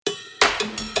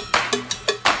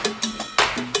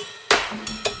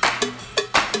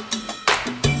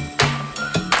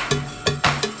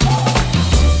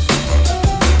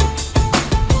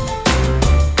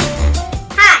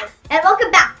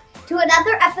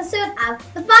episode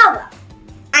of The Follow-Up.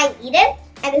 I'm Eden,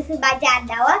 and this is my dad,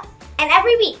 Noah, and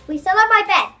every week we sit on my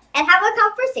bed and have a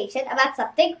conversation about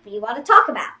something we want to talk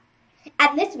about.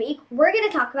 And this week, we're going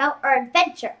to talk about our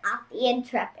adventure at the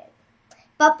Intrepid.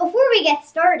 But before we get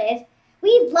started,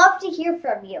 we'd love to hear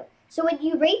from you. So when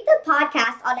you rate the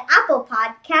podcast on Apple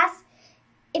Podcasts,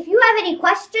 if you have any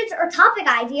questions or topic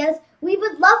ideas, we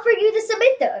would love for you to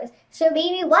submit those. So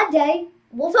maybe one day,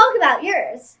 we'll talk about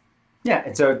yours. Yeah,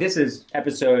 and so this is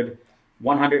episode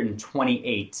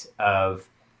 128 of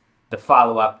the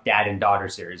follow-up Dad and Daughter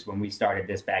series. When we started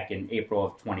this back in April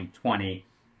of 2020,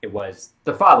 it was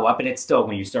the follow-up, and it's still,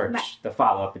 when you search the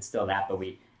follow-up, it's still that, but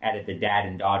we added the Dad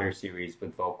and Daughter series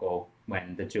with Vocal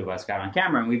when the two of us got on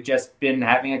camera, and we've just been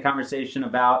having a conversation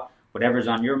about whatever's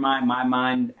on your mind, my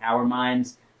mind, our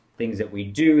minds, things that we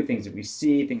do, things that we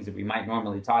see, things that we might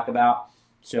normally talk about.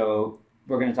 So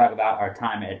we're going to talk about our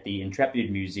time at the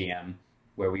Intrepid Museum,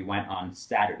 where we went on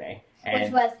Saturday. And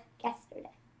which was yesterday.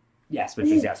 Yes,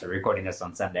 which was yesterday. We're recording this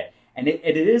on Sunday. And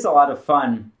it is a lot of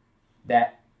fun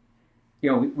that,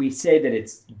 you know, we say that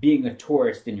it's being a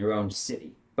tourist in your own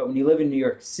city. But when you live in New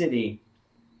York City,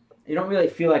 you don't really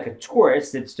feel like a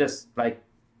tourist. It's just like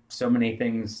so many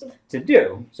things to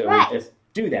do. So we just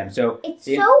do them. So it's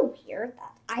so weird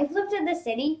that I've lived in the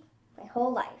city my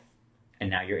whole life. And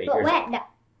now you're 8 years old.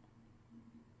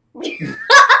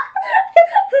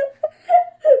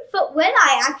 But when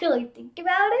I actually think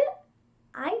about it,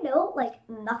 I know like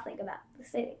nothing about the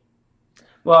city.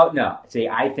 Well, no. See,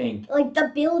 I think like the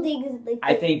buildings.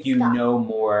 I think you know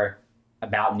more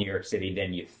about New York City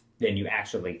than you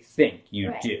actually think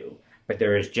you do. But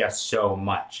there is just so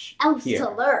much else here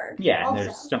to learn. Yeah, also. And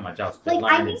there's so much else to learn.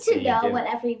 Like I need to know what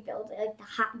every building, like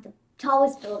the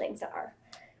tallest buildings are.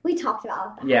 We talked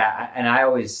about that. Yeah, and I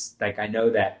always I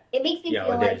know that it makes me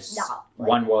feel there's like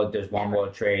not there's One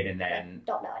World Trade, and then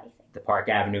don't know anything. The Park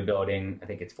Avenue building, I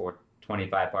think it's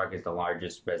 425 Park, is the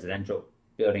largest residential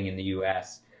building in the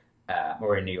U.S.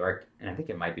 Or in New York, and I think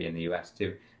it might be in the U.S.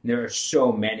 too. And there are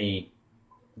so many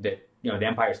that the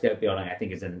Empire State Building I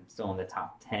think is still in the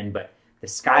top 10, but the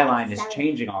skyline is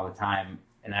changing all the time.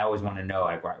 And I always want to know,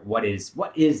 what is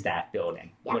that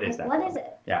building? Yeah, what is that? What is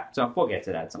it? Yeah, so we'll get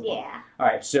to that at some point. Yeah. All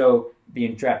right, so the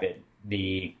Intrepid,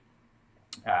 the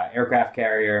aircraft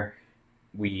carrier,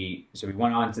 we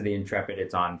went on to the Intrepid.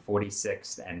 It's on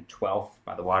 46th and 12th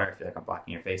by the water. I feel like I'm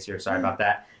blocking your face here. Sorry about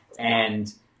that.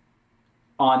 And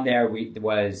on there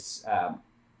it's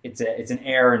an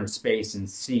air and space and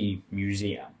sea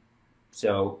museum.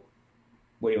 So,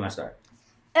 where do you want to start?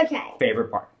 Okay.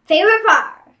 Favorite part. Favorite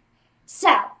part. So,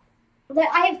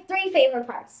 I have 3 favorite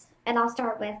parts, and I'll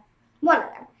start with one of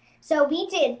them. So, we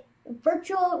did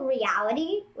virtual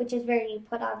reality, which is where you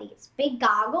put on these big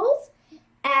goggles,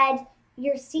 and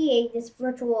you're seeing this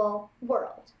virtual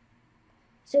world.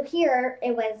 So, here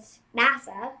it was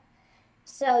NASA.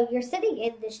 So, you're sitting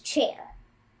in this chair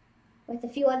with a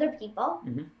few other people,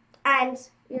 and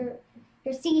you're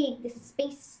seeing this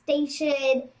space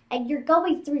station, and you're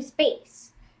going through space.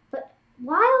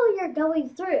 While you're going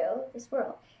through this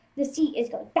world, the sea is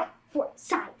going back, forth,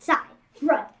 side,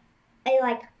 front,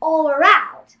 and all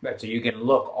around. Right, so you can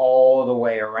look all the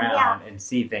way around and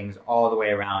see things all the way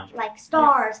around you. Like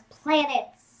stars,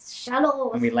 planets,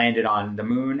 shuttles. And we landed on the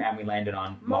moon and we landed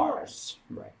on Mars.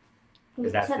 Right.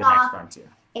 Because that's the next frontier.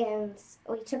 And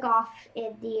we took off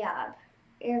in the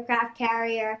aircraft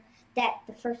carrier,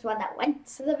 the first one that went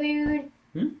to the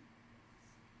moon.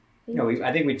 No,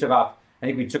 I think we took off.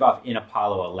 In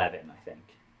Apollo 11, I think,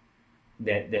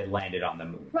 that landed on the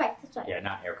moon. Right, that's right. Yeah,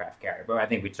 not aircraft carrier, but I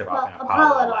think we took off in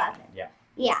Apollo 11. Yeah.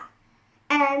 Yeah.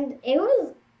 And it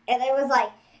was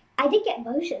I didn't get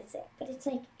motion sick, but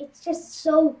it's just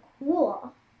so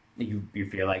cool. You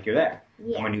feel like you're there.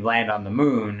 Yeah. And when you land on the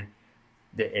moon,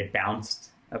 it bounced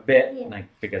a bit,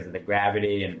 because of the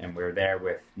gravity, and we were there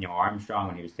with Neil Armstrong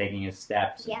when he was taking his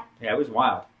steps. Yeah. Yeah, it was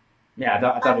wild. Yeah,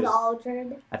 I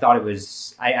thought it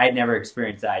was. I'd never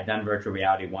experienced that. I'd done virtual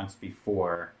reality once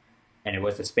before, and it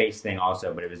was a space thing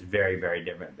also, but it was very, very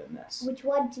different than this. Which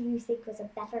one do you think was a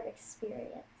better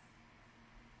experience?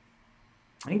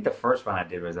 I think the first one I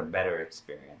did was a better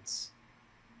experience.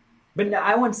 But no,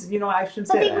 I shouldn't say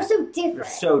that. But they were so different. They're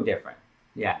so different.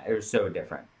 Yeah, it was so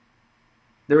different.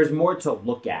 There was more to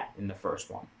look at in the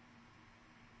first one.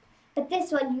 But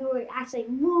this one, you were actually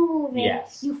moving.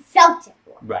 Yes. You felt it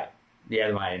more. Right. The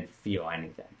other one, I didn't feel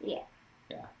anything. Yeah.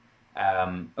 Yeah.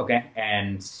 Okay,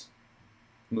 and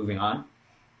moving on.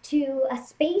 To a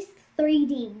space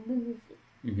 3D movie.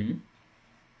 Mm-hmm.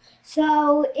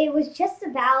 So it was just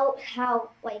about how,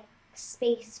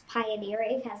 space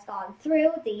pioneering has gone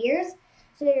through the years.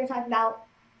 So they were talking about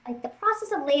like the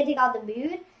process of landing on the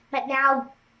moon, but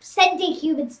now sending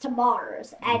humans to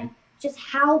Mars, and just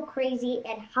how crazy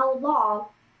and how long,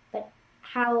 but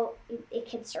how it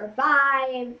can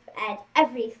survive and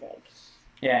everything.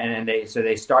 Yeah, and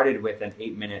they started with an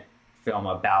 8-minute film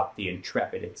about the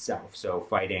Intrepid itself. So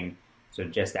fighting, so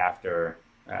just after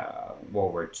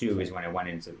World War II is when it went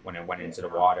into the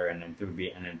water, and then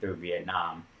through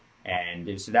Vietnam,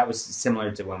 and so that was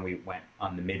similar to when we went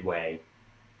on the Midway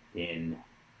in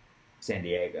San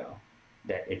Diego.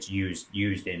 That it's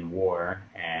used in war,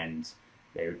 and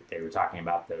they were talking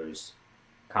about those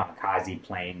kamikaze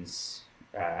planes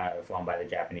flown by the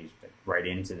Japanese right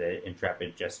into the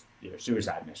Intrepid, just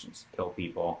suicide missions, kill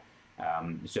people.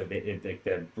 So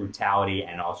the brutality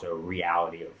and also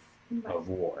reality of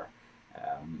war.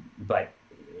 But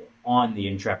on the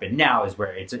Intrepid now is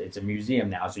where it's a museum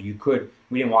now. So we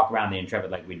didn't walk around the Intrepid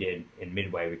like we did in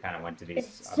Midway. We kind of went to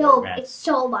these other events. It's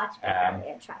so much bigger than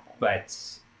the Intrepid. But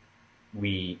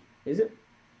is it?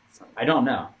 I don't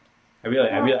know. I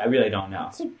really don't know.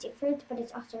 It's so different, but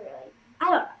it's also really, I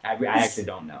don't know. I actually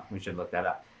don't know. We should look that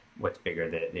up. What's bigger,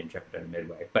 the Intrepid or the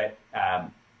Midway? But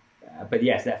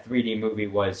yes, that 3D movie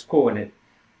was cool, and it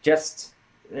just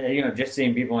just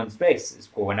seeing people in space is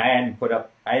cool. And I hadn't put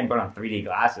on 3D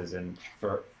glasses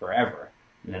for forever,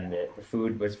 and then the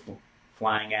food was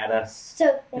flying at us.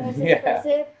 So there was this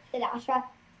person, an astronaut,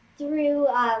 threw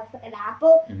an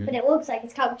apple, but it looks like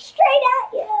it's coming straight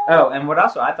at you. Oh, and what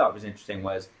also I thought was interesting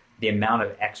was the amount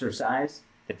of exercise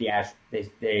that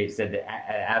they said that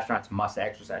astronauts must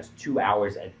exercise 2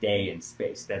 hours a day in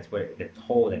space. That's what the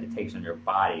toll that it takes on your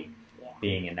body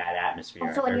being in that atmosphere.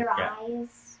 Also on your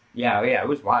eyes. Yeah, it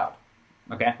was wild.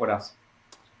 Okay, what else?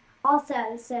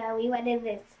 Also, so we went in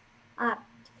this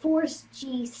Force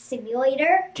G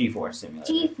simulator. G-force simulator.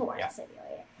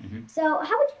 Simulator. Mm-hmm. So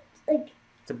how would you like?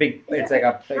 It's like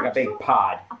a big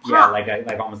pod. Yeah,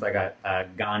 like almost like a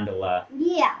gondola.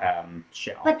 Yeah.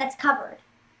 Shell. But that's covered.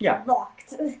 Yeah.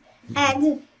 Locked.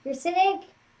 And you're sitting,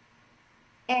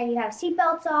 and you have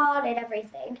seatbelts on and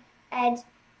everything, and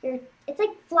it's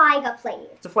like flying a plane.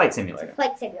 It's a flight simulator.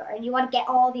 And you want to get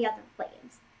all the other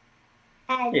planes.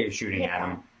 And you're shooting at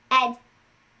them. And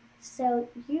so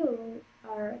you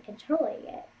are controlling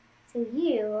it. So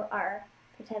you are,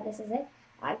 pretend this is it.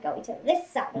 I'm going to this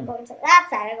side, I'm going to that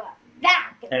side, I'm going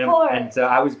back and forth. And so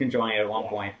I was controlling it at one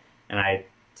point, and I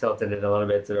tilted it a little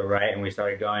bit to the right, and we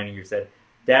started going, and you said,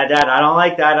 Dad, I don't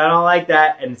like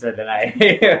that. And so then I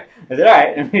said, all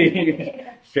right, and we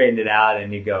straightened it out,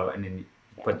 and you go, and then you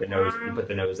put the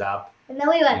nose up. And then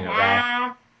we went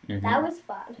back. Mm-hmm. That was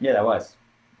fun. Yeah, that was.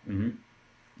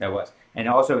 That was. And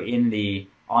also on the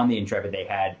Intrepid, they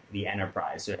had the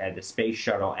Enterprise. So it had the Space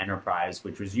Shuttle Enterprise,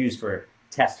 which was used for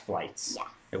test flights. Yeah.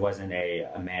 It wasn't a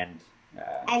manned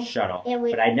shuttle.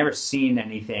 But I'd never seen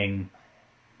anything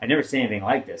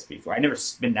like this before. I'd never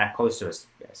been that close to a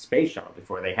space shuttle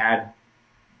before. They had a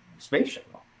space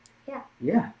shuttle. Yeah.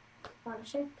 Yeah. On a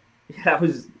ship. Yeah, that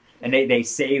was, and they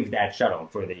saved that shuttle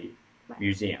for the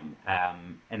museum.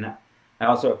 And I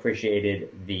also appreciated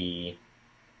the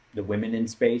Women in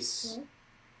Space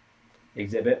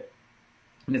exhibit.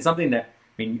 And it's something that,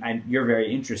 you're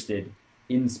very interested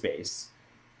in space.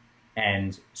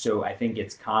 And so I think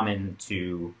it's common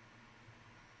to,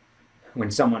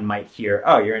 when someone might hear,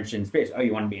 oh, you're interested in space, oh,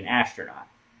 you want to be an astronaut.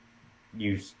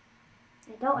 You've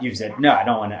said, no, I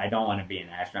don't want to be an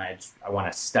astronaut. I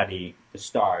want to study the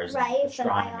stars, and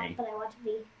astronomy. But I want to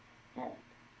be an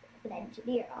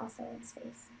engineer also in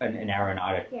space. An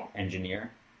aeronautic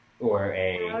engineer, or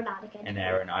an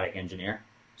aeronautic engineer.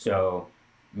 So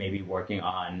maybe working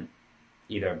on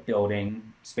either building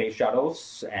space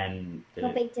shuttles and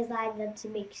helping design them to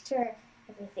make sure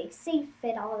everything's safe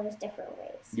in all those different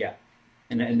ways. Yeah,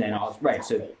 and then also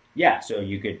so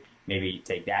you could maybe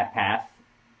take that path,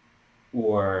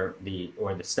 or the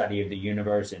study of the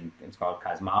universe, and it's called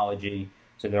cosmology.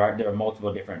 So there are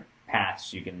multiple different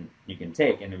paths you can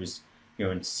take, and it was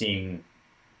in seeing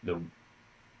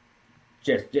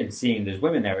seeing those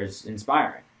women there is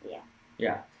inspiring.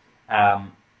 Yeah.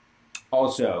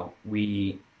 Also,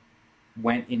 we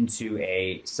went into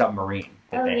a submarine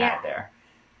that they had there.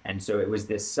 And so it was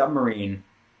this submarine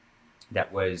that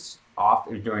was off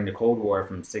during the Cold War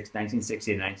from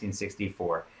 1960 to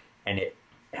 1964, and it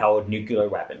held nuclear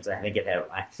weapons. I think it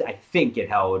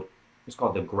held, it's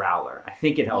called the Growler. I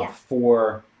think it held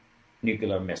 4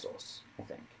 nuclear missiles, I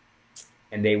think.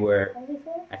 And they were,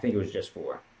 I think it was just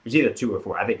 4. It was either 2 or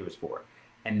 4. I think it was 4.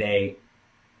 And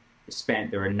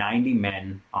there were 90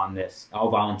 men on this, all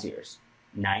volunteers,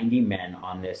 90 men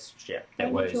on this ship.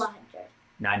 That 90 to 100.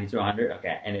 90 to 100,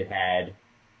 okay. And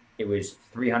it was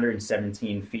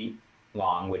 317 feet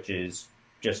long, which is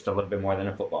just a little bit more than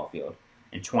a football field,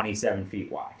 and 27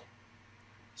 feet wide.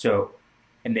 So,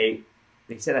 and they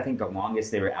said I think the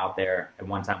longest they were out there at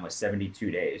one time was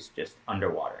 72 days, just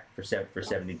underwater for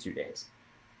 72 days.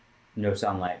 No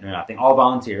sunlight, no nothing. All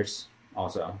volunteers.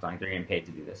 Also, it's not like they're getting paid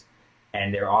to do this,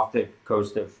 and they're off the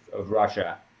coast of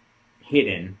Russia,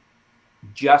 hidden,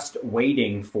 just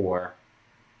waiting for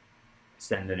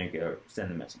send the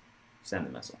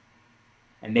missile.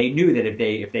 And they knew that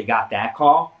if they got that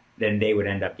call, then they would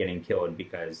end up getting killed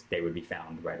because they would be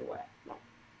found right away.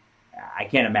 I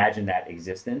can't imagine that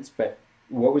existence, but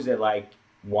what was it like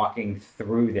walking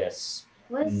through this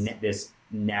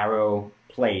narrow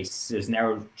place, this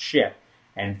narrow ship,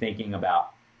 and thinking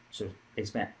about, so they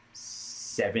spent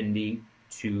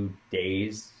 72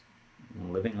 days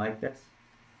living like this?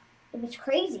 It was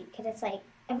crazy because it's like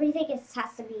everything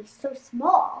has to be so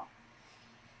small.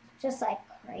 Just like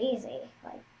crazy.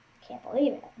 Like, can't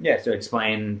believe it. Yeah, so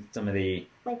explain some of the,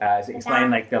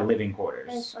 like the living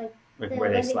quarters, like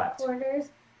where they The slept. quarters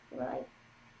were like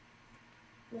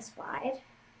this wide,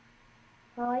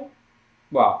 probably.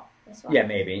 Well, This wide. yeah,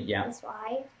 maybe, yeah. This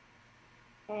wide.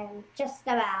 And just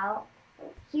about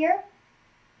here.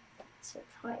 So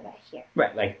probably about here.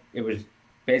 Right, like it was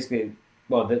basically,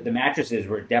 well, the mattresses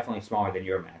were definitely smaller than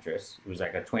your mattress. It was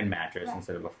like a twin mattress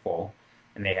instead of a full.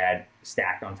 And they had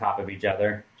stacked on top of each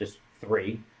other, just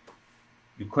 3.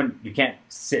 You can't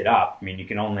sit up. I mean, you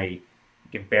can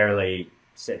barely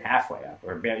sit halfway up,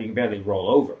 or you can barely roll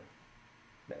over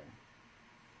there.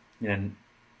 And then,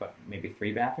 what, maybe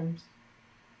 3 bathrooms?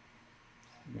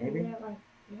 Maybe? And they're like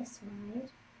this wide.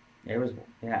 It was,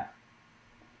 yeah.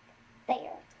 There.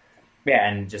 Yeah,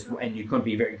 and you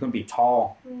couldn't be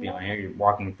tall. You know, here you're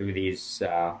walking through these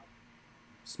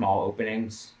small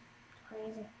openings.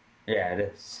 Crazy. Yeah,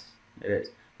 it is. It is.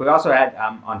 We also had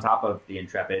on top of the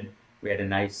Intrepid, we had a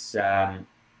nice.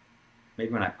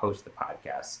 Maybe when I post the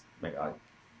podcast, maybe I'll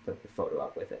put the photo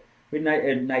up with it. We had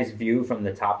a nice view from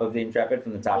the top of the Intrepid,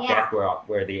 from the top deck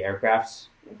where the aircrafts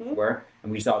were,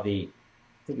 and we saw I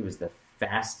think it was the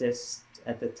fastest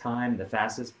at the time, the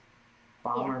fastest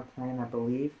bomber plane, I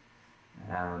believe.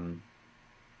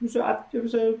 It was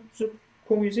a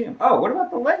cool museum. Oh, what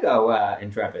about the Lego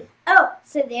Intrepid? Oh,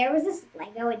 so there was this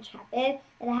Lego Intrepid,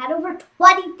 and it had over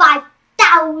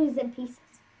 25,000 pieces.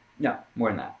 No, more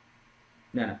than that.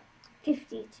 No.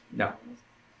 52. No.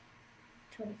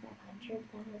 2,500,000.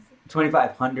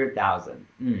 2,500,000.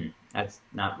 That's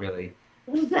not really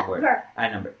a word. Number. I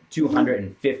number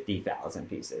 250,000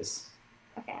 pieces.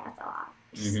 Okay, that's a lot.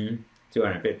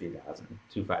 250,000.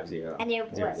 250. And it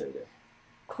was 000.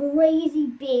 crazy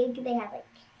big. They had like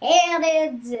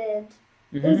cannons, and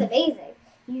it was amazing.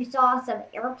 You saw some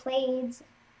airplanes.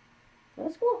 It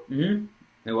was cool. It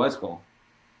was cool.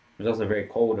 It was also very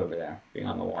cold over there, being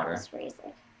on the water. That was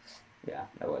freezing. Yeah,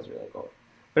 that was really cold.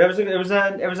 But it was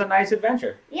a nice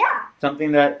adventure. Yeah.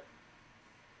 Something that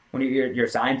when your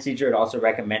science teacher had also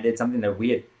recommended, something that we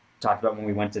had talked about when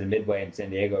we went to the Midway in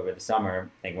San Diego over the summer.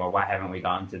 Thinking, well, why haven't we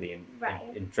gone to the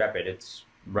Intrepid? It's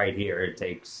right here. It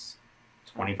takes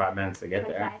 25 minutes to get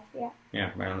there.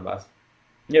 Yeah, right on the bus.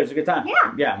 Yeah, it was a good time.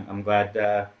 Yeah, I'm glad.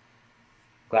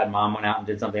 Glad Mom went out and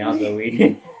did something else, but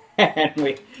we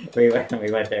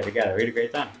went there together. We had a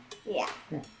great time. Yeah.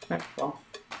 Right, well,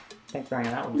 thanks for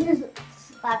hanging out with me.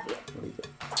 Love you.